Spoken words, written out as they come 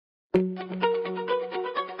Over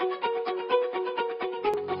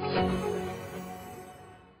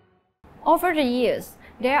the years,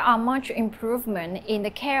 there are much improvement in the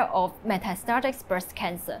care of metastatic breast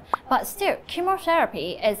cancer, but still,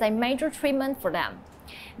 chemotherapy is a major treatment for them.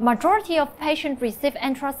 Majority of patients receive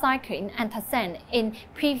anthracycline and taxane in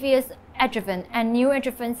previous adjuvant and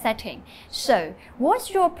neoadjuvant setting. So,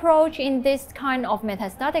 what's your approach in this kind of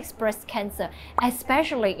metastatic breast cancer,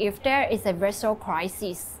 especially if there is a vessel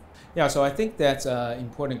crisis? Yeah, so I think that's an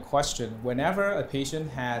important question. Whenever a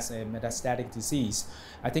patient has a metastatic disease,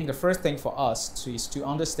 I think the first thing for us is to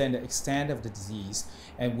understand the extent of the disease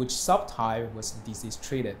and which subtype was the disease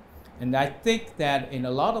treated. And I think that in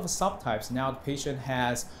a lot of subtypes, now the patient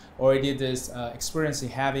has already this experience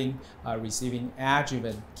in receiving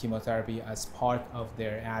adjuvant chemotherapy as part of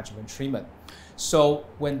their adjuvant treatment. So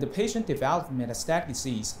when the patient develops metastatic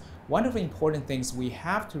disease, one of the important things we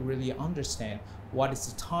have to really understand what is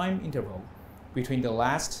the time interval between the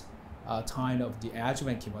last time of the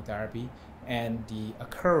adjuvant chemotherapy and the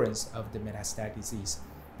occurrence of the metastatic disease,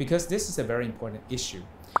 because this is a very important issue.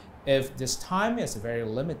 If this time is very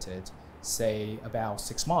limited, say about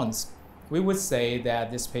 6 months, we would say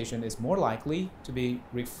that this patient is more likely to be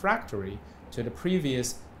refractory to the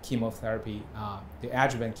previous chemotherapy, the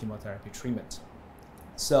adjuvant chemotherapy treatment.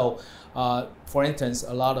 So, for instance,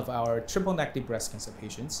 a lot of our triple-negative breast cancer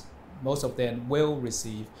patients, most of them will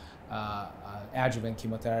receive adjuvant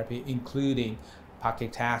chemotherapy, including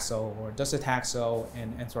paclitaxel or docetaxel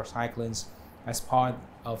and anthracyclines as part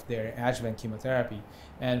of their adjuvant chemotherapy.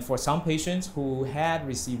 And for some patients who had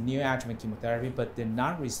received neoadjuvant chemotherapy but did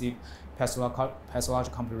not receive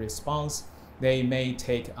pathological complete response, they may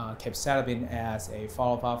take capecitabine as a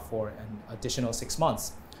follow-up for an additional 6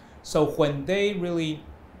 months. So when they really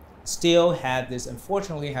still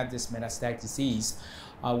unfortunately had this metastatic disease,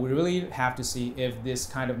 we really have to see if this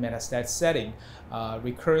kind of metastatic setting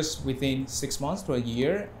recurs within 6 months to a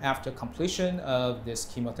year after completion of this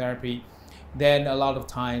chemotherapy. Then a lot of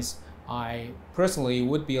times I personally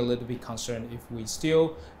would be a little bit concerned if we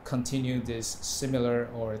still continue this similar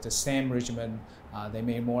or the same regimen. They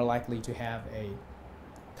may be more likely to have a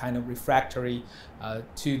kind of refractory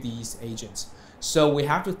to these agents. So we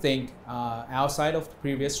have to think outside of the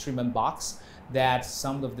previous treatment box, that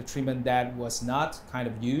some of the treatment that was not kind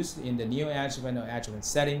of used in the neoadjuvant or adjuvant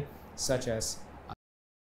setting, such as